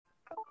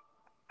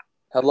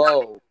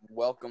Hello,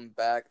 welcome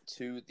back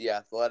to the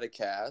Athletic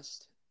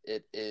Cast.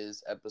 It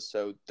is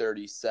episode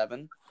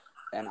 37,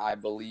 and I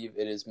believe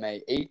it is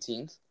May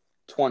 18th,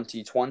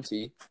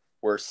 2020.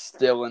 We're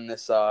still in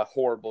this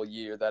horrible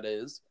year that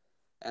is,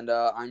 and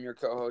I'm your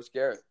co-host,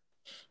 Garrett.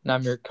 And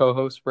I'm your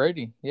co-host,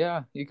 Brady.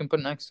 Yeah, you can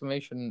put an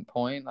exclamation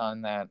point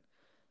on that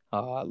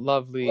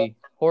lovely,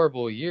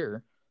 horrible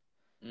year.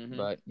 Mm-hmm.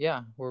 But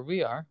yeah, where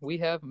we are, we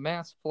have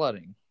mass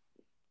flooding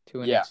to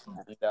an Yeah, extent.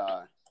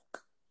 and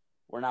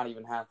we're not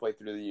even halfway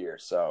through the year,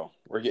 so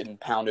we're getting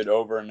pounded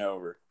over and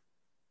over.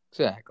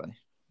 Exactly.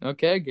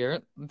 Okay,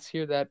 Garrett, let's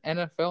hear that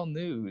NFL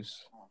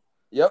news.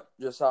 Yep,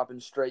 just hopping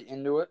straight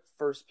into it.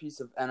 First piece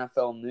of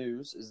NFL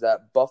news is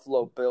that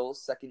Buffalo Bills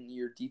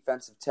second-year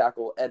defensive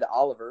tackle Ed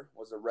Oliver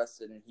was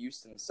arrested in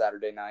Houston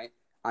Saturday night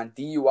on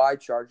DUI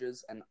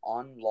charges and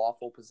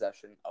unlawful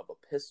possession of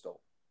a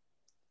pistol.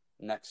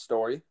 Next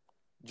story.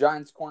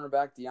 Giants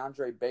cornerback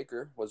DeAndre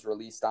Baker was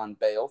released on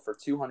bail for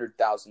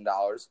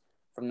 $200,000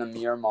 from the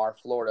Miramar,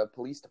 Florida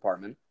Police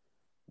Department.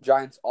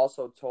 Giants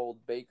also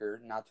told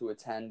Baker not to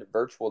attend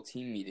virtual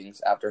team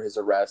meetings after his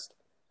arrest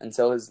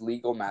until his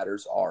legal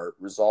matters are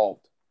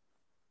resolved.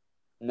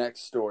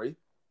 Next story.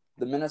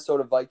 The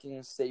Minnesota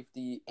Vikings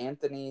safety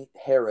Anthony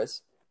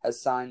Harris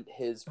has signed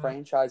his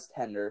franchise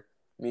tender,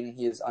 meaning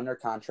he is under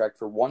contract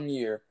for 1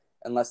 year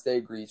unless they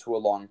agree to a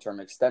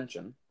long-term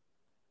extension.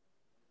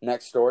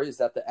 Next story is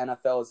that the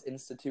NFL is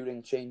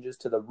instituting changes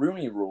to the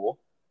Rooney Rule.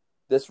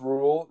 This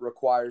rule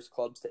requires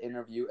clubs to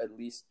interview at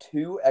least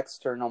 2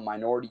 external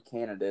minority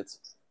candidates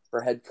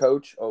for head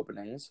coach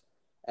openings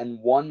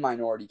and 1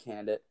 minority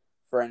candidate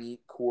for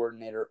any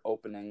coordinator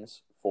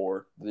openings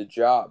for the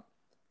job.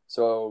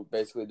 So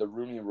basically the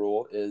Rooney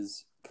Rule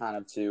is kind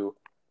of to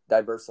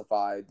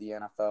diversify the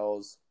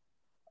NFL's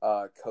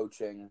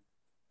coaching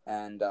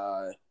and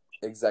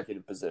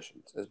executive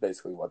positions is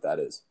basically what that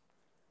is.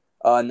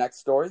 Next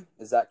story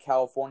is that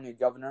California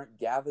Governor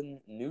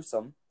Gavin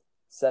Newsom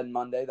said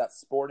Monday that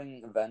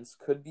sporting events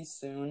could be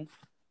soon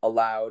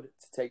allowed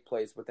to take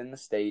place within the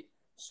state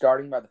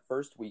starting by the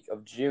first week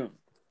of June,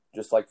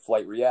 just like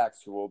Flight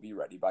Reacts, who will be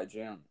ready by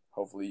June.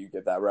 Hopefully you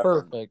get that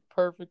reference.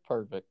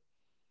 Perfect.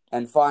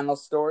 And final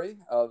story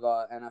of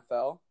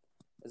NFL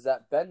is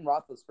that Ben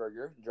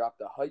Roethlisberger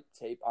dropped a hype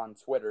tape on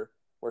Twitter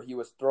where he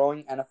was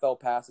throwing NFL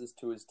passes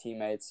to his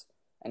teammates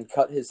and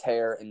cut his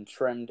hair and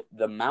trimmed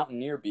the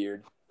Mountaineer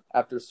beard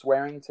after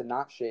swearing to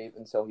not shave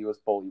until he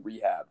was fully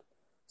rehabbed.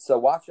 So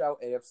watch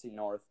out, AFC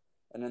North.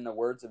 And in the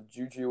words of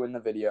Juju in the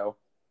video,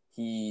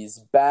 he's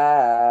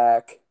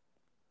back.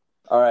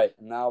 All right,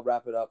 and now I'll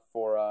wrap it up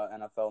for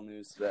NFL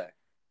news today.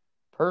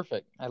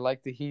 Perfect. I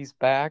like the he's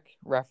back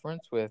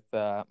reference with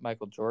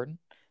Michael Jordan.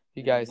 If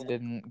you guys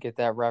didn't get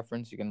that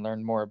reference, you can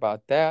learn more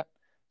about that.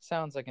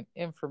 Sounds like an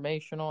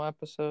informational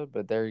episode,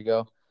 but there you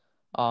go.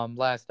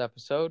 Last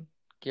episode,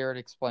 Garrett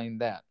explained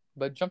that.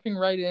 But jumping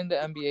right into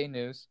NBA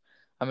news,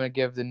 I'm going to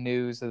give the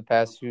news of the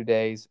past few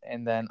days,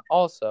 and then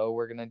also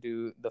we're going to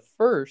do the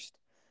first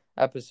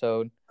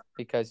episode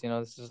because,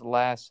 this is the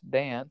last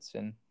dance,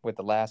 and with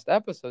the last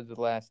episodes of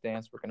the last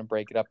dance, we're going to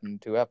break it up into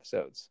 2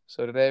 episodes.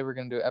 So today we're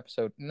going to do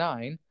episode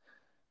 9,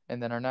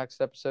 and then our next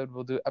episode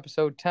we'll do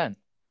episode 10.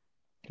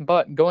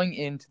 But going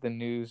into the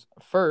news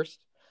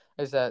first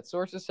is that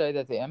sources say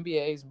that the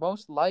NBA is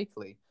most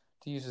likely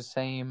to use the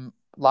same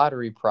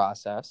lottery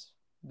process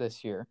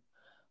this year,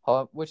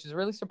 which is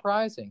really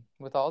surprising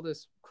with all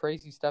this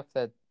crazy stuff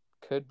that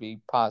could be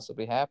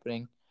possibly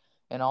happening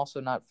and also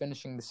not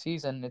finishing the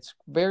season. It's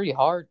very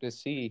hard to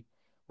see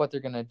what they're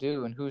going to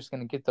do and who's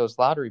going to get those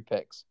lottery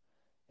picks.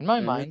 In my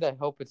mind, I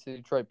hope it's the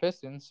Detroit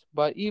Pistons,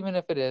 but even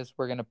if it is,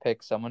 we're going to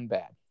pick someone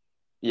bad.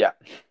 Yeah.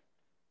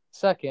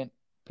 Second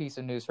piece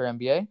of news for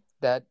NBA,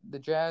 that the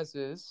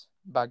Jazz's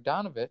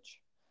Bogdanovich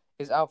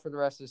is out for the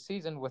rest of the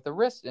season with a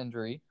wrist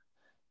injury.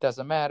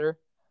 Doesn't matter.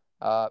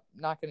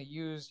 Not going to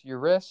use your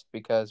wrist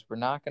because we're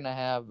not going to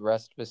have the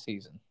rest of the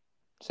season.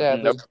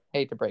 Sadly,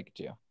 hate to break it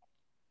to you.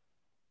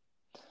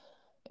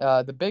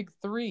 The Big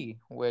Three,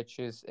 which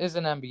isn't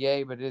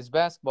NBA but it is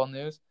basketball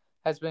news,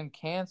 has been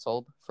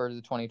canceled for the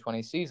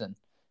 2020 season.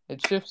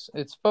 It shifts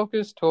its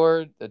focus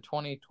toward the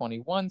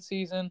 2021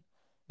 season,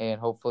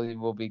 and hopefully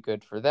we'll be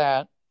good for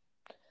that.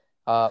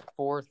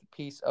 Fourth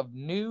piece of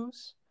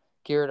news,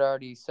 Garrett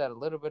already said a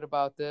little bit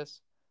about this,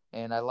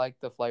 and I like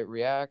the Flight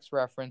Reacts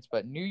reference,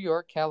 but New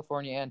York,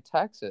 California, and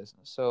Texas,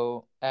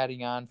 so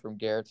adding on from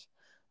Garrett's,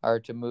 are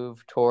to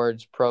move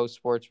towards pro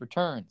sports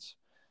returns.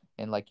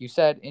 And like you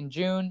said, in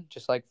June,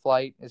 just like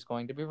Flight, is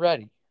going to be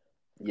ready.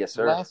 Yes,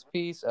 sir. Last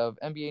piece of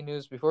NBA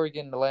news before we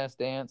get into Last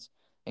Dance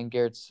and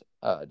Garrett's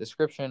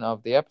description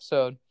of the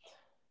episode,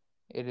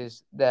 it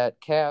is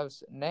that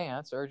Cavs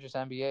Nance urges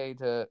NBA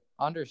to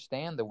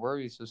understand the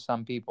worries of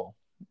some people.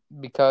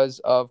 Because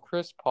of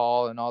Chris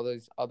Paul and all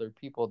those other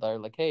people that are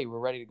like, hey, we're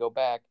ready to go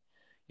back,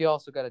 you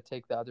also got to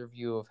take the other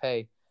view of,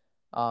 hey,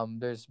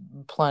 there's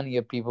plenty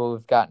of people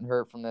who've gotten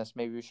hurt from this.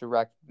 Maybe we should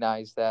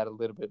recognize that a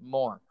little bit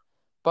more.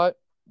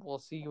 But we'll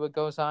see what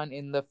goes on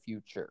in the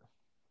future.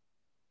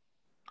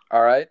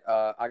 All right.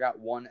 I got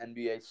one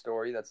NBA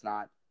story that's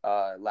not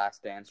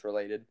Last Dance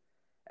related,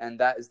 and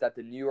that is that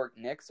the New York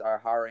Knicks are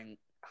hiring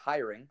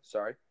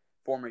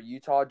former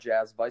Utah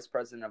Jazz Vice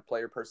President of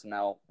Player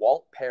Personnel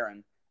Walt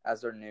Perrin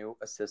as their new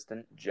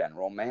assistant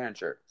general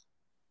manager.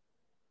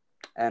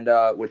 And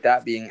with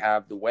that being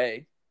out of the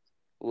way,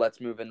 let's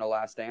move into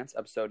Last Dance,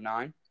 episode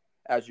 9.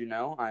 As you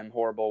know, I'm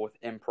horrible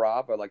with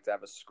improv. I like to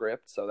have a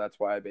script, so that's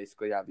why I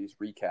basically have these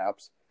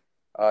recaps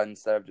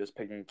instead of just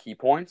picking key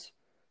points.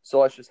 So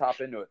let's just hop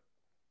into it.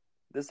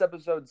 This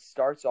episode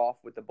starts off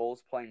with the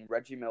Bulls playing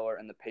Reggie Miller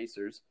and the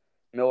Pacers.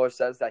 Miller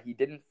says that he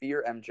didn't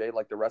fear MJ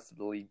like the rest of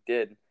the league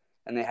did,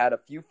 and they had a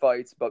few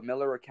fights, but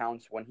Miller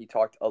recounts when he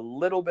talked a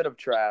little bit of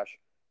trash,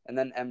 and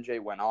then MJ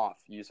went off,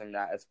 using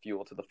that as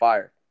fuel to the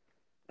fire.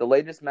 The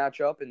latest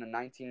matchup in the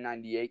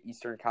 1998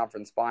 Eastern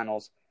Conference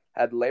Finals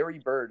had Larry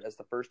Bird as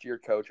the first-year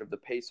coach of the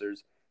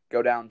Pacers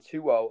go down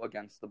 2-0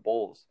 against the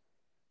Bulls.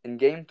 In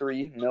Game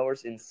 3,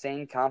 Miller's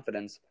insane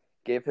confidence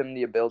gave him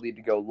the ability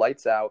to go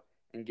lights out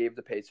and gave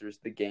the Pacers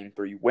the Game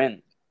 3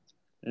 win.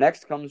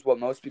 Next comes what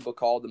most people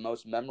call the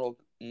most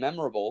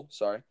memorable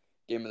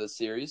game of the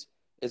series.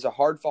 It's a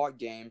hard-fought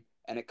game,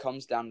 and it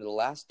comes down to the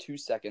last 2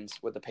 seconds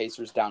with the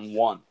Pacers down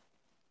 1.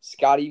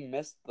 Scottie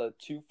missed the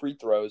 2 free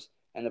throws,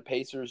 and the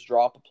Pacers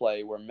draw up a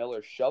play where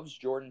Miller shoves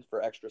Jordan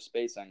for extra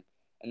spacing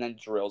and then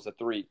drills a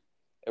 3.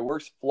 It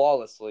works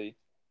flawlessly,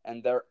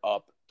 and they're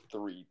up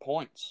 3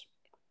 points.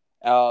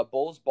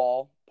 Bulls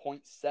ball,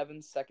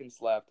 0.7 seconds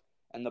left,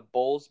 and the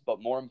Bulls,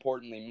 but more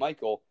importantly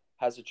Michael,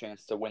 has a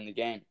chance to win the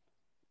game.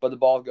 But the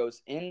ball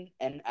goes in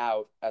and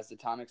out as the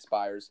time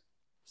expires,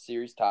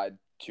 series tied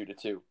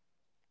 2-2.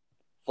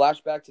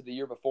 Flashback to the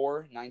year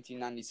before,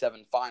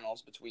 1997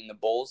 finals between the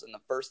Bulls and the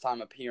first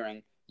time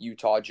appearing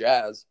Utah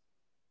Jazz.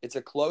 It's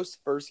a close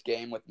first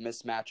game with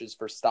mismatches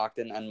for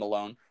Stockton and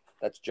Malone.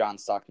 That's John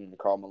Stockton and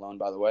Karl Malone,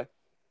 by the way.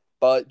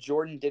 But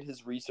Jordan did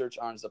his research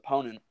on his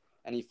opponent,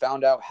 and he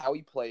found out how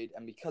he played,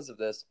 and because of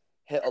this,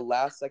 hit a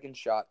last-second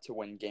shot to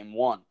win Game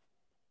 1.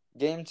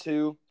 Game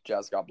 2,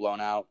 Jazz got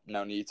blown out.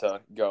 No need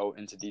to go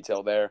into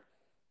detail there.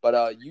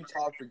 But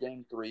Utah for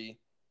Game 3,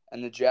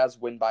 and the Jazz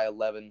win by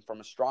 11 from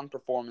a strong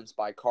performance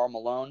by Karl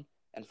Malone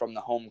and from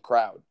the home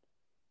crowd.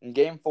 In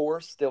Game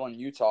 4, still in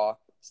Utah,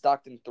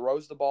 Stockton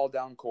throws the ball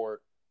down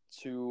court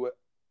to,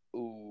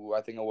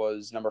 I think it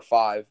was number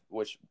 5,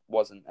 which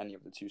wasn't any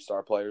of the 2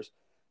 star players.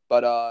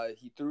 But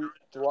he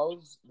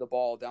throws the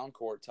ball down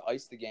court to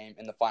ice the game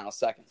in the final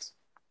seconds.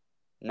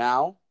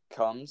 Now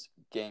comes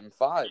Game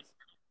 5,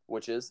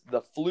 which is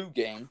the flu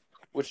game,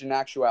 which in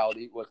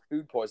actuality was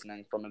food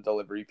poisoning from a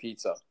delivery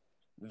pizza.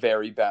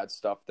 Very bad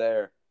stuff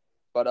there.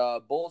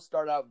 But Bulls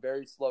start out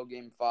very slow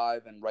Game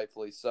 5, and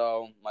rightfully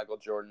so. Michael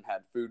Jordan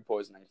had food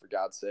poisoning, for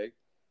God's sake.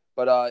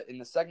 But in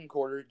the second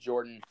quarter,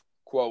 Jordan,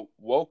 quote,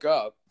 woke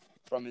up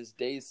from his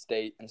dazed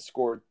state and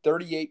scored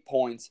 38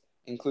 points,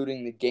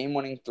 including the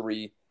game-winning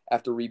 3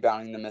 after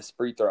rebounding the missed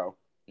free throw,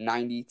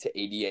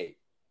 90-88.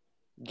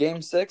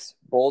 Game 6,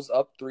 Bulls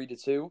up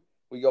 3-2.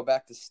 We go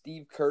back to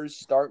Steve Kerr's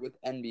start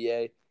with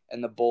NBA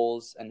and the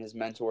Bulls and his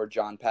mentor,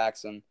 John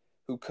Paxson,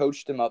 who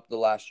coached him up the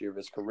last year of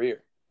his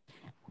career.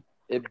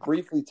 It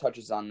briefly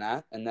touches on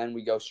that, and then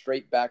we go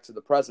straight back to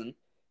the present.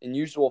 In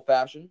usual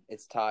fashion,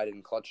 it's tied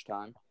in clutch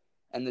time,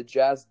 and the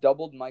Jazz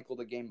doubled Michael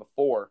the game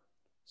before.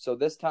 So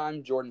this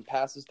time, Jordan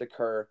passes to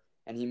Kerr,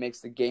 and he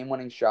makes the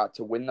game-winning shot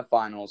to win the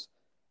finals,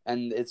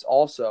 and it's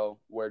also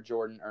where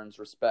Jordan earns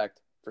respect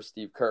for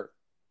Steve Kerr.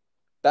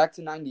 Back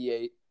to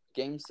 98,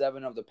 Game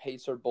 7 of the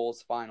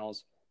Pacer-Bulls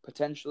finals,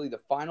 potentially the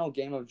final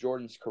game of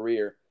Jordan's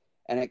career,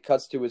 and it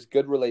cuts to his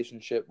good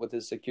relationship with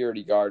his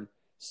security guard,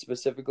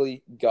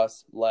 specifically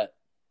Gus Lett,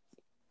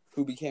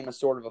 who became a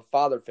sort of a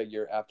father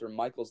figure after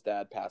Michael's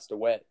dad passed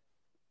away.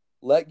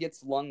 Lett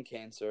gets lung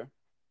cancer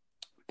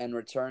and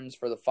returns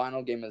for the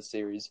final game of the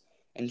series,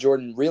 and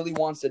Jordan really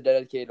wants to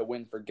dedicate a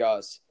win for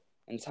Gus,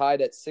 and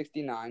tied at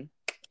 69,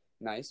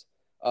 nice,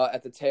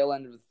 at the tail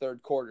end of the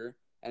third quarter,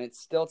 and it's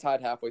still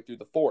tied halfway through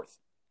the fourth.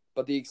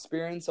 But the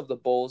experience of the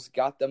Bulls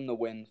got them the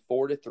win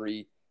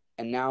 4-3,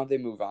 and now they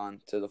move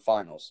on to the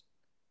finals.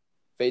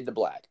 Fade to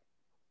black.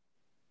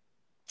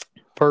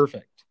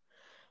 Perfect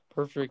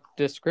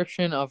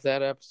description of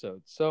that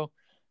episode. So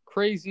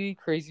crazy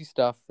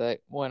stuff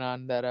that went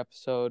on that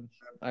episode.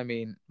 I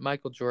mean,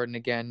 Michael Jordan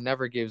again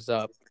never gives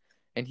up,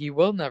 and he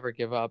will never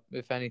give up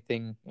if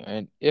anything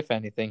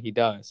he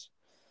does.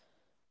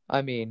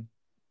 I mean,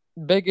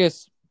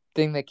 biggest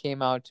thing that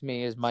came out to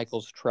me is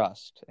Michael's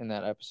trust in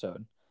that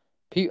episode.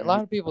 A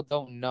lot of people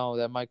don't know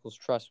that Michael's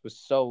trust was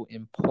so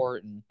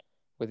important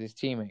with his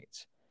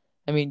teammates.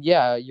 I mean,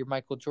 yeah, you're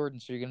Michael Jordan,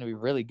 so you're going to be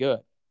really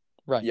good,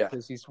 right? Yeah.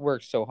 Because he's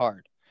worked so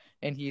hard,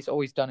 and he's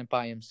always done it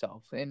by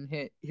himself.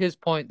 And his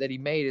point that he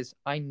made is,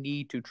 I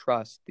need to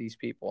trust these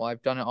people.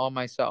 I've done it all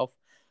myself.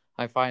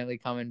 I'm finally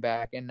coming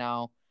back, and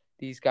now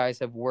these guys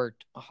have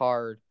worked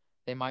hard.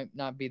 They might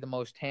not be the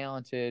most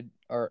talented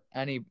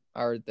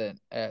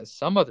as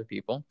some other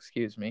people,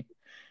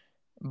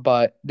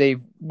 but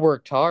they've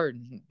worked hard.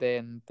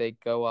 Then they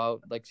go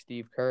out like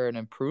Steve Kerr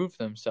and prove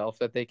themselves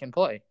that they can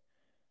play.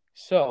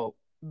 So,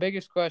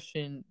 biggest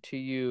question to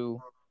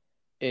you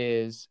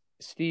is,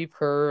 Steve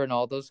Kerr and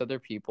all those other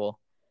people,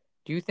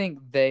 Do you think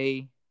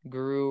they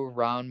grew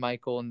around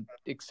Michael and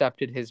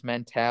accepted his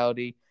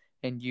mentality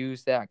and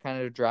used that kind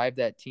of to drive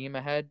that team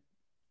ahead?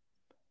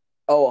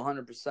 Oh,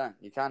 100%.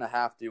 You kind of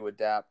have to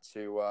adapt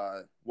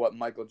to what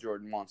Michael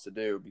Jordan wants to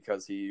do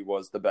because he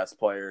was the best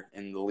player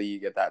in the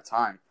league at that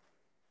time.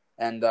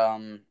 And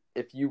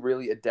if you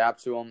really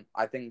adapt to him,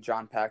 I think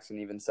John Paxson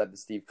even said to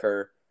Steve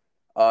Kerr,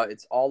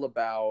 it's all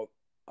about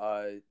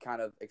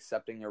kind of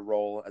accepting your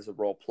role as a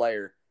role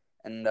player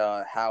and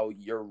how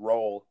your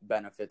role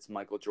benefits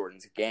Michael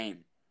Jordan's game,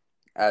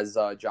 as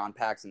John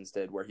Paxson's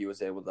did, where he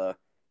was able to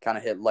kind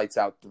of hit lights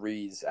out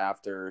threes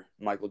after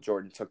Michael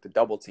Jordan took the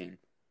double team,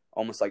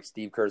 almost like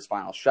Steve Kerr's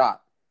final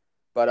shot.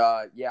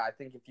 But yeah, I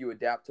think if you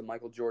adapt to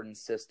Michael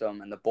Jordan's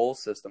system and the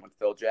Bulls system with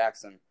Phil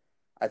Jackson,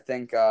 I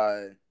think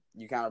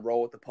you kind of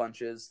roll with the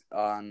punches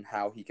on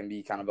how he can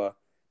be kind of a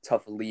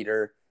tough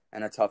leader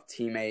and a tough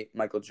teammate,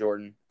 Michael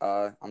Jordan,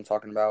 I'm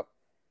talking about.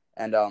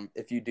 And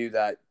if you do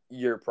that,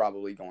 you're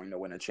probably going to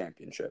win a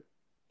championship.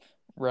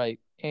 Right.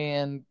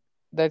 And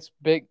that's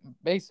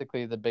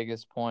basically the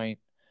biggest point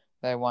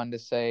that I wanted to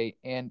say.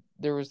 And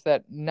there was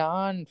that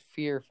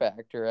non-fear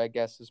factor, I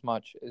guess, as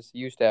much as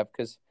you used to have.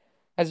 Because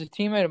as a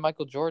teammate of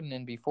Michael Jordan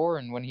and before,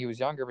 and when he was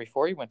younger,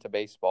 before he went to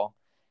baseball,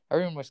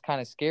 everyone was kind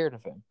of scared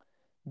of him.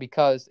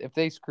 Because if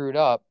they screwed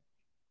up,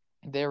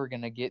 they were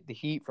going to get the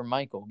heat from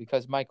Michael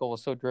because Michael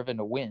was so driven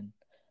to win.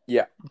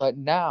 Yeah. But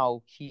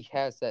now he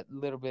has that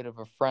little bit of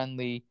a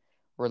friendly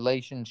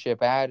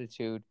relationship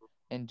attitude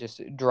and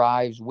just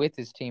drives with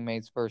his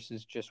teammates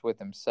versus just with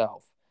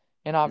himself.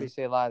 And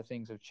obviously, a lot of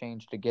things have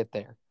changed to get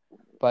there.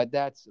 But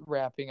that's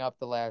wrapping up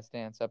The Last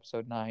Dance,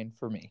 episode 9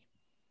 for me.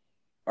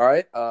 All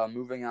right,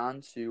 moving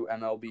on to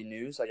MLB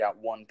news. I got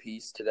one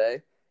piece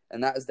today,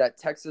 and that is that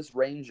Texas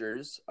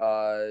Rangers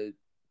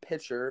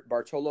pitcher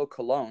Bartolo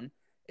Colon,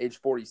 age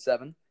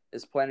 47,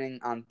 is planning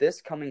on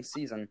this coming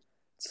season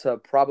to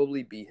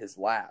probably be his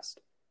last.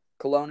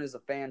 Colon is a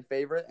fan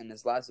favorite, and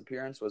his last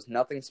appearance was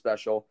nothing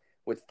special,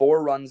 with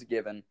 4 runs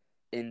given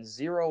in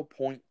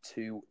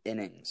 0.2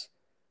 innings.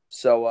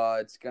 So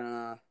it's going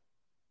to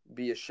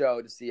be a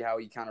show to see how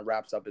he kind of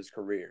wraps up his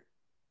career.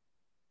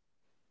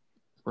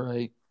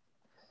 Right.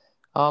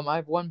 I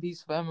have one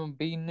piece of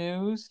MLB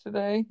news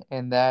today,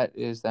 and that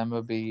is the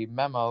MLB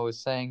memo is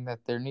saying that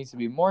there needs to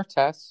be more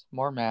tests,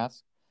 more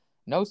masks,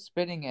 no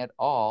spitting at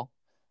all.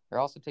 They're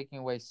also taking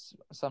away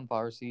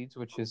sunflower seeds,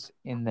 which is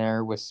in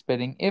there with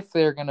spitting, if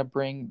they're going to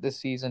bring the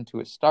season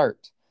to a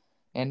start,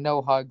 and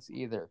no hugs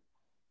either.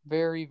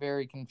 Very,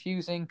 very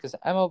confusing because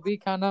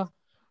MLB kind of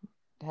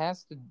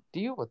has to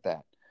deal with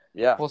that.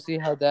 Yeah. We'll see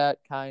how that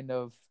kind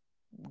of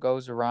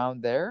goes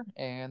around there,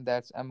 and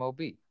that's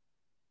MLB.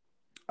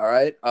 All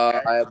right.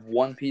 I have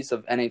one piece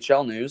of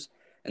NHL news,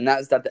 and that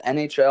is that the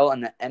NHL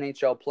and the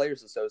NHL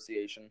Players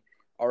Association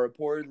are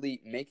reportedly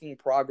making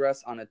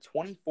progress on a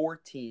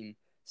 24-team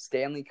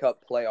Stanley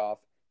Cup playoff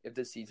if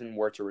the season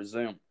were to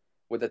resume,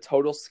 with a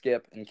total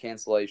skip and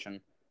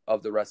cancellation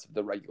of the rest of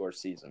the regular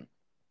season.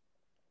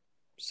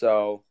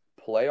 So,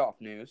 playoff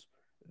news,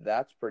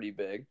 that's pretty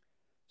big.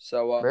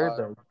 So, Very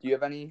big. do you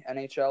have any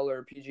NHL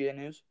or PGA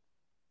news?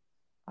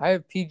 I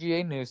have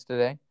PGA news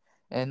today.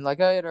 And like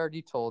I had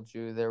already told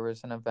you, there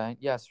was an event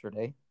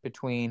yesterday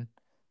between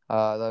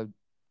the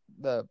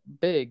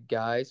big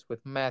guys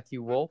with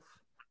Matthew Wolff,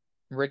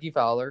 Ricky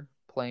Fowler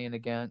playing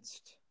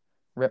against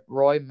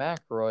Roy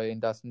McIlroy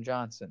and Dustin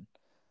Johnson.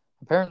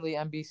 Apparently,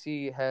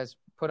 NBC has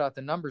put out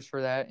the numbers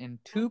for that, and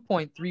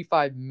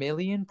 2.35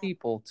 million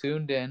people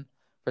tuned in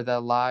for the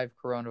live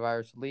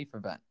coronavirus relief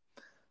event.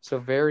 So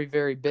very,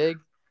 very big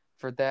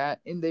for that,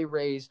 and they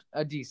raised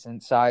a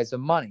decent size of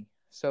money.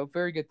 So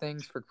very good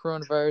things for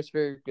coronavirus,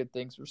 very good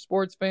things for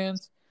sports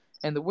fans.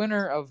 And the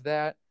winner of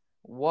that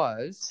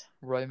was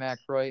Roy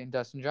McIlroy and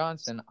Dustin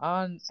Johnson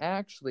on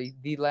actually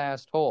the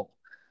last hole.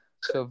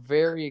 So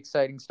very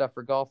exciting stuff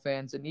for golf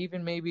fans and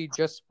even maybe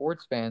just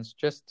sports fans,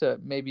 just to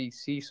maybe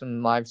see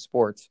some live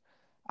sports.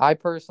 I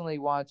personally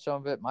watched some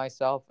of it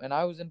myself, and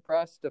I was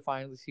impressed to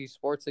finally see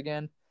sports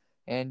again.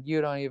 And you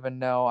don't even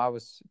know, I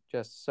was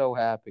just so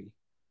happy.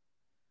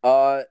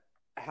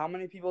 How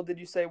many people did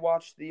you say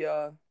watched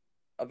the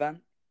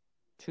event?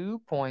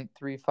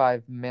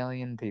 2.35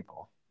 million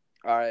people.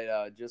 All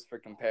right, just for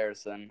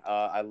comparison,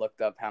 I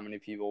looked up how many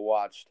people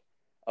watched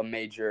a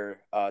major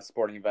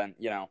sporting event,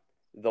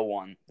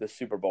 the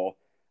Super Bowl,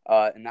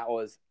 and that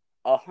was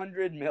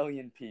 100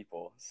 million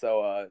people.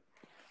 So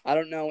I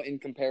don't know, in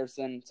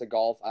comparison to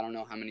golf, I don't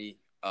know how many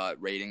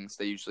ratings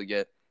they usually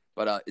get,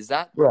 but is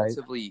that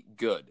relatively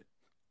good?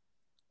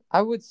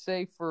 I would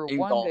say for a in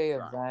one-day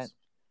golf terms? event,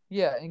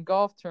 yeah, in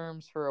golf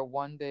terms, for a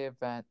one-day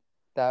event,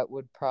 that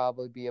would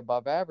probably be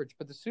above average.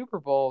 But the Super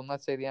Bowl and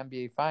let's say the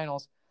NBA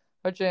Finals,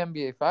 which the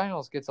NBA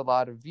Finals gets a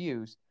lot of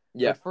views.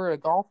 Yeah. But for a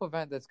golf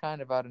event that's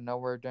kind of out of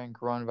nowhere during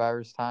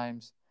coronavirus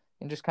times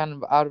and just kind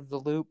of out of the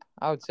loop,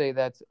 I would say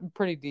that's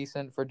pretty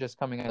decent for just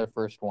coming out of the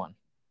first one.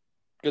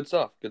 Good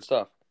stuff. Good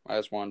stuff. I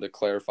just wanted to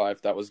clarify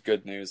if that was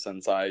good news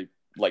since I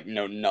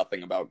know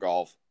nothing about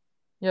golf.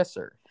 Yes,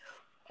 sir.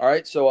 All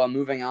right, so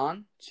moving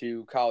on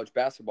to college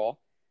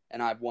basketball.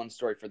 And I have one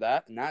story for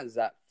that, and that is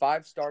that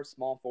 5-star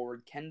small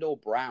forward Kendall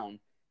Brown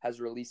has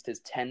released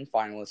his 10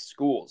 finalist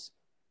schools,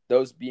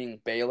 those being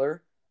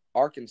Baylor,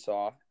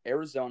 Arkansas,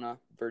 Arizona,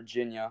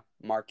 Virginia,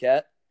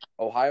 Marquette,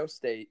 Ohio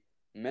State,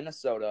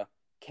 Minnesota,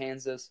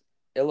 Kansas,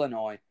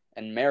 Illinois,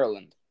 and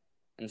Maryland.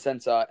 And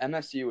since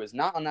MSU is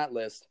not on that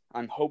list,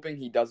 I'm hoping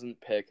he doesn't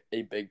pick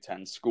a Big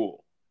Ten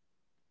school.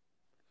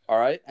 All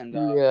right? And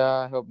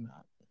I hope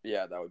not.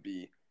 yeah, that would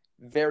be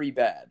very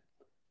bad.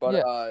 But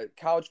Yeah.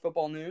 College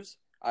football news,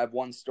 I have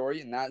one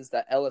story, and that is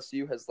that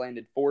LSU has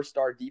landed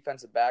 4-star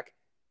defensive back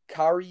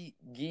Kari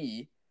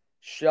Gee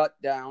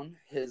shut down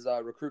his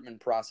recruitment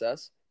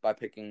process by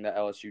picking the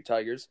LSU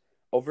Tigers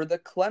over the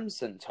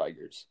Clemson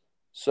Tigers.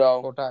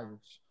 So, Go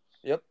Tigers.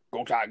 yep,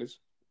 go Tigers.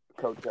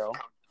 Coach Joe,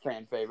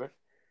 fan favorite.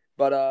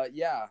 But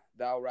yeah,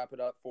 that'll wrap it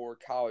up for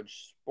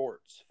college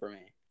sports for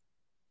me.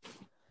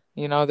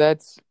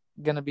 That's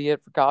going to be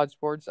it for college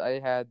sports. I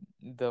had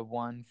the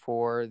one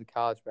for the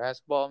college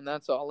basketball, and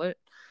that's all it.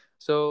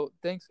 So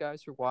thanks,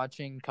 guys, for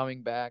watching.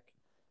 Coming back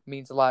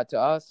means a lot to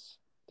us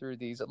through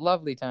these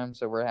lovely times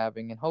that we're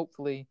having, and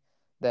hopefully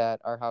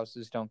that our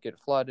houses don't get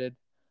flooded.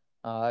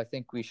 I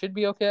think we should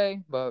be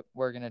okay, but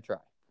we're going to try.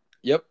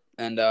 Yep,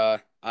 and I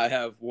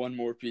have one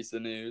more piece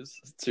of news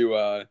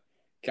to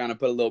kind of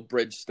put a little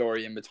bridge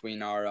story in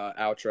between our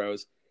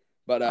outros.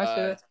 But I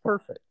say that's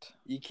perfect.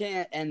 you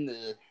can't end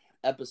the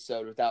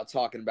episode without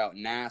talking about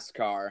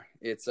NASCAR.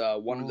 It's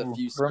one of the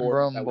few Brum, sports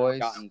brum, that boys.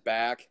 we've gotten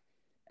back,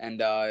 and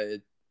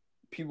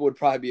people would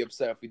probably be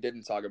upset if we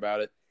didn't talk about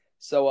it.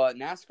 So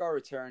NASCAR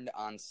returned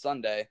on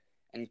Sunday,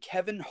 and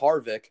Kevin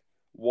Harvick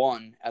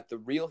won at the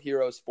Real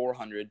Heroes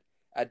 400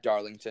 at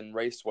Darlington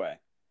Raceway.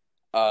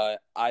 I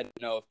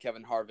don't know if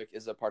Kevin Harvick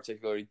is a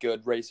particularly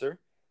good racer.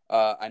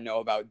 I know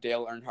about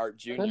Dale Earnhardt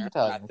Jr. Couldn't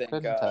tell and I you. think,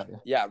 Couldn't tell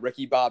you. yeah,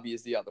 Ricky Bobby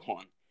is the other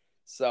one.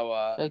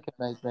 So Shake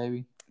and bake,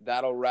 baby.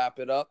 that'll wrap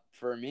it up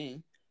for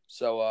me.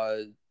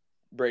 So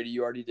Brady,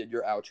 you already did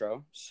your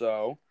outro.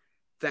 So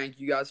thank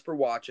you guys for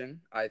watching.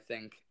 I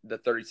think the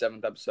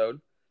 37th episode.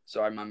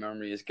 Sorry, my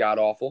memory is god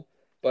awful.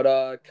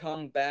 But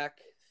come back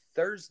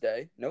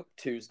Tuesday.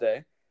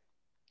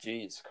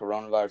 Jeez,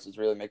 coronavirus is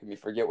really making me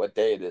forget what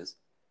day it is.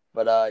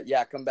 But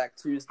yeah, come back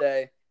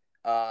Tuesday.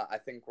 I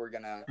think we're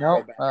gonna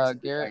Nope. go back to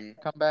Garrett,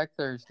 come back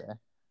Thursday.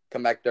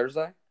 Come back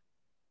Thursday?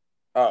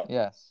 Oh.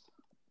 Yes.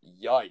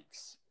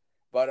 Yikes.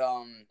 But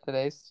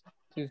Today's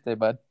Tuesday,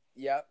 bud.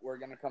 yeah, we're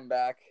gonna come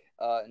back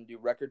and do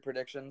record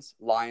predictions.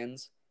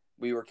 Lions.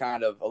 We were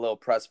kind of a little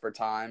pressed for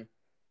time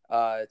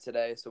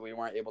today, so we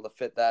weren't able to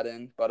fit that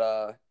in.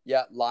 But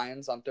yeah,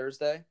 Lions on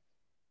Thursday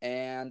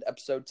and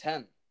episode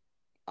 10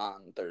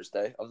 on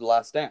Thursday of The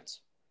Last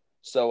Dance.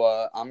 So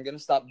I'm going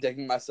to stop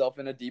digging myself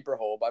in a deeper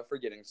hole by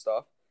forgetting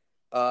stuff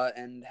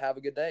and have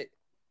a good day.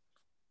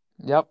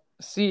 Yep.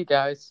 See you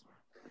guys.